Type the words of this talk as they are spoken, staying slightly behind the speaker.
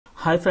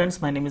Hi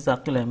friends, my name is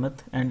Aqil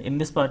Ahmed, and in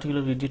this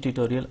particular video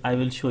tutorial I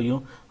will show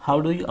you how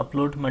do you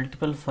upload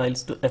multiple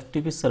files to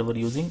FTP server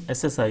using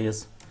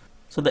SSIS.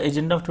 So the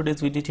agenda of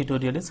today's video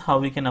tutorial is how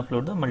we can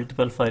upload the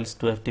multiple files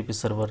to FTP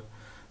server.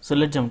 So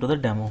let's jump to the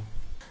demo.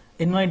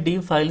 In my D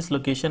files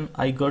location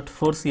I got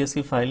 4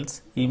 CSV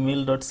files: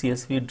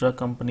 email.csv, drug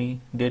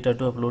company, data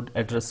to upload,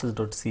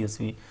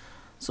 addresses.csv.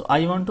 So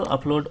I want to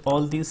upload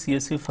all these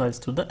CSV files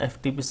to the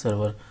FTP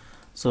server.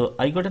 So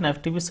I got an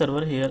FTP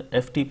server here,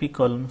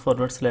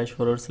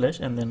 ftp://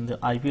 and then the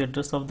IP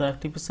address of the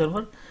FTP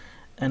server,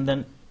 and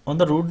then on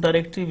the root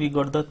directory we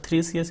got the 3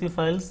 CSV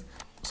files.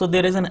 So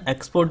there is an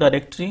export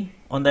directory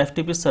on the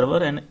FTP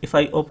server, and if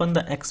I open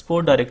the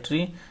export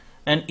directory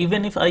and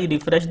even if I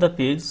refresh the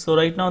page, so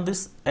right now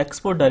this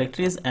export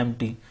directory is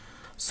empty.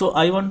 So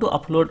I want to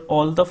upload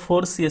all the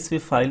 4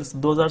 CSV files,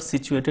 those are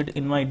situated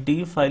in my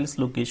D files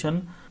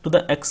location, to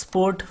the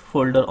export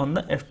folder on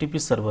the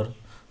FTP server.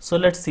 So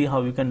let's see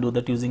how we can do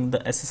that using the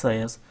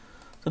SSIS.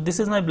 So this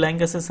is my blank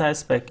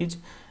SSIS package,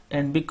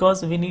 and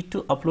because we need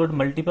to upload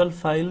multiple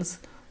files,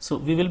 so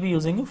we will be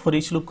using a for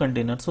each loop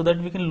container so that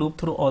we can loop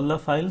through all the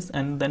files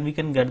and then we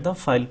can get the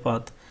file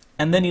path,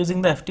 and then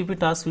using the FTP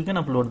task we can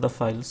upload the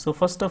files. So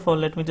first of all,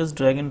 let me just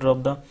drag and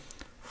drop the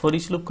for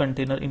each loop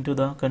container into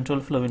the control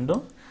flow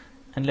window,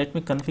 and let me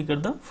configure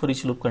the for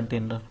each loop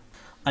container.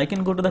 I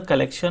can go to the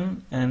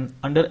collection, and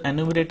under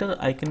enumerator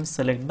I can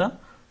select the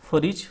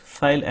for each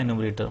file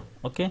enumerator,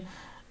 okay,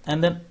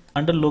 and then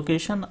under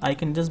location I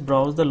can just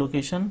browse the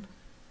location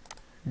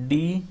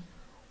D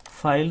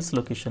files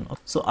location.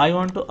 So I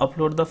want to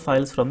upload the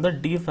files from the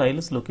D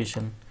files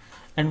location.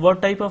 And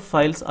what type of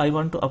files I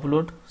want to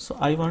upload? So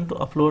I want to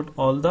upload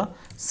all the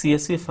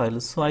CSV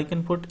files, so I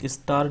can put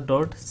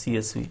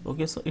star.csv,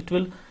 okay, so it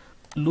will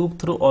loop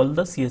through all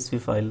the CSV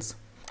files.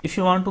 If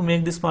you want to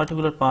make this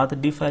particular path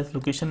D files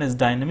location as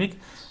dynamic,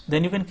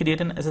 then you can create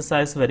an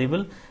SSIS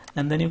variable,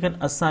 and then you can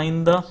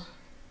assign the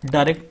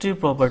directory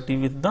property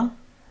with the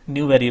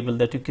new variable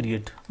that you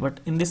create. But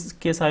in this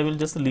case I will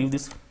just leave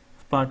this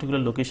particular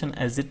location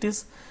as it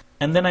is,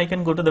 and then I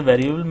can go to the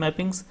variable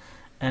mappings,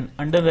 and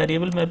under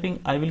variable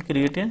mapping I will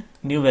create a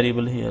new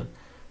variable here,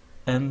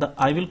 and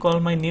I will call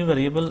my new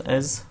variable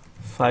as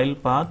file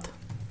path,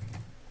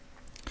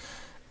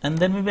 and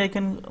then maybe I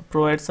can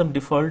provide some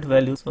default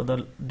value. So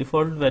the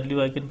default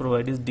value I can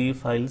provide is D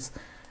files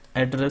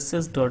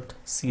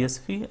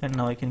addresses.csv, and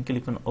now I can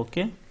click on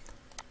OK.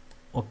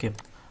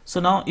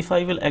 So now if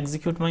I will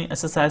execute my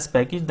SSIS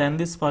package, then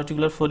this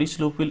particular for each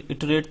loop will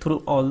iterate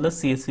through all the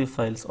CSV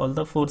files, all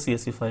the 4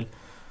 CSV files.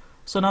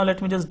 So now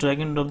let me just drag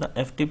and drop the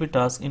FTP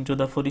task into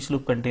the for each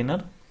loop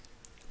container,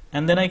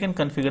 and then I can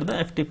configure the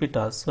FTP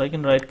task. So I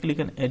can right click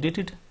and edit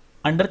it.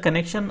 Under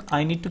connection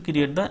I need to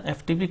create the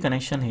FTP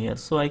connection here,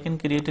 so I can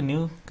create a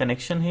new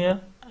connection here,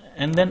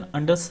 and then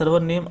under server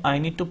name I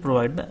need to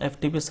provide the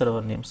FTP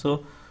server name.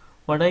 So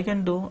what I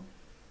can do,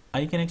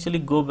 I can actually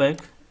go back,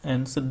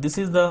 and so this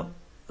is the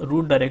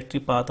root directory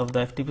path of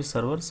the FTP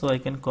server, so I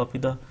can copy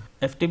the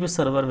FTP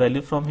server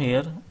value from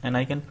here and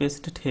I can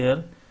paste it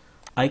here.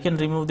 I can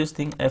remove this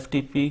thing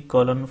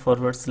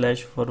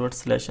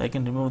ftp:// I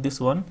can remove this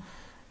one,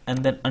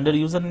 and then under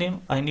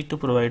username I need to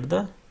provide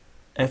the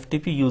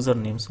FTP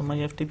username. So my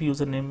FTP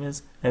username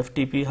is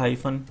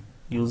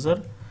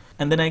ftp-user,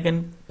 and then I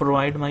can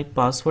provide my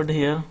password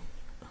here.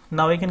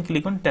 Now I can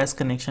click on test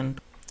connection.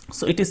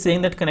 So it is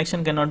saying that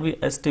connection cannot be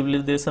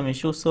established, there is some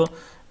issue. So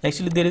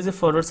actually there is a /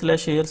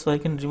 here, so I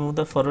can remove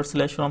the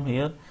 / from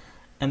here,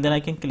 and then I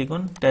can click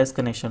on test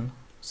connection.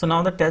 So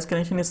now the test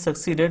connection is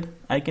succeeded.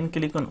 I can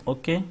click on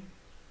OK,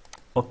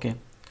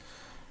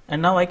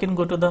 and now I can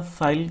go to the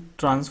file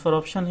transfer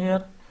option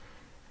here,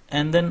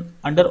 and then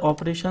under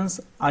operations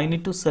I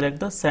need to select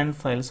the send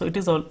file. So it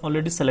is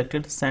already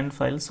selected send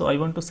file, so I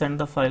want to send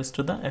the files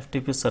to the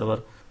FTP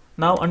server.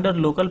 Now under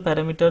local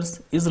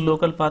parameters is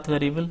local path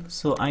variable,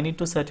 so I need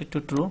to set it to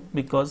true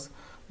because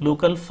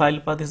local file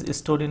path is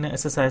stored in a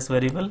SSIS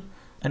variable.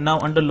 And now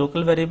under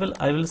local variable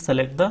I will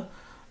select the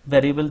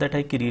variable that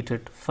I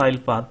created, file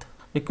path,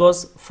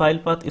 because file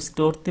path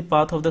stores the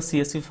path of the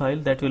CSV file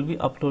that will be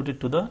uploaded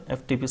to the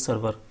FTP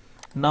server.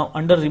 Now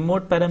under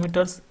remote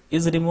parameters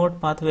is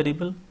remote path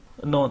variable.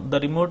 No, the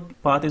remote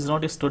path is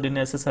not stored in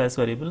SSIS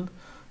variable,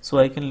 so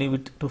I can leave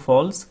it to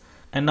false.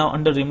 And now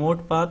under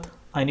remote path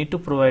I need to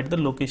provide the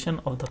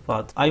location of the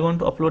path. I want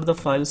to upload the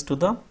files to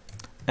the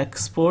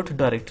export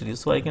directory,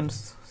 so I can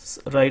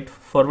write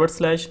 /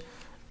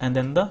 and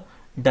then the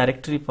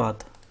directory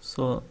path.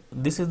 So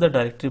this is the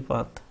directory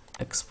path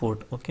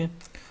export, okay,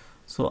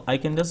 so I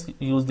can just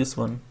use this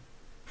one,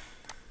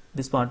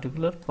 this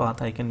particular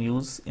path I can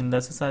use in the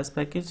SSIS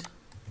package.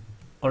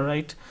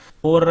 Alright,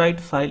 override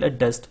file at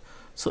dest.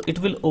 So it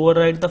will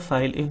override the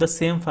file if the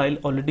same file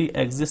already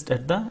exists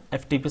at the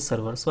FTP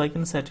server. So I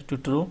can set it to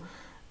true,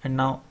 and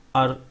now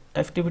our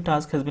FTP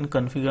task has been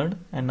configured,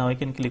 and now I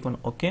can click on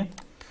OK,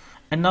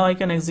 and now I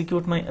can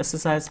execute my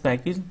SSIS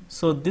package.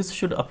 So this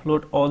should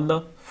upload all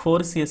the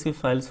 4 CSV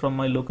files from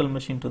my local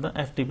machine to the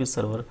FTP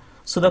server.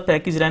 So the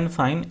package ran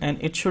fine and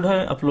it should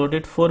have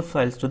uploaded 4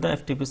 files to the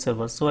FTP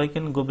server. So I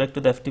can go back to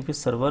the FTP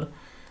server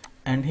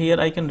and here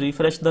I can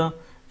refresh the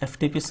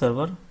FTP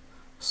server.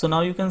 So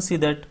now you can see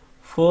that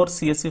 4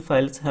 CSV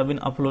files have been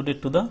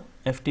uploaded to the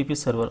FTP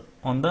server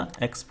on the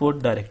export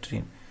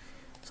directory.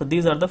 So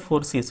these are the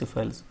 4 CSV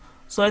files.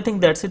 So I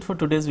think that's it for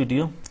today's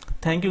video.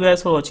 Thank you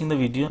guys for watching the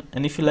video,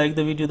 and if you like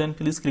the video then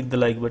please click the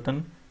like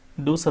button.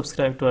 Do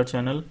subscribe to our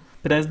channel,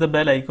 press the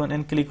bell icon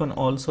and click on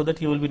all so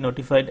that you will be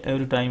notified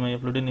every time I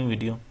upload a new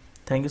video.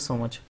 Thank you so much.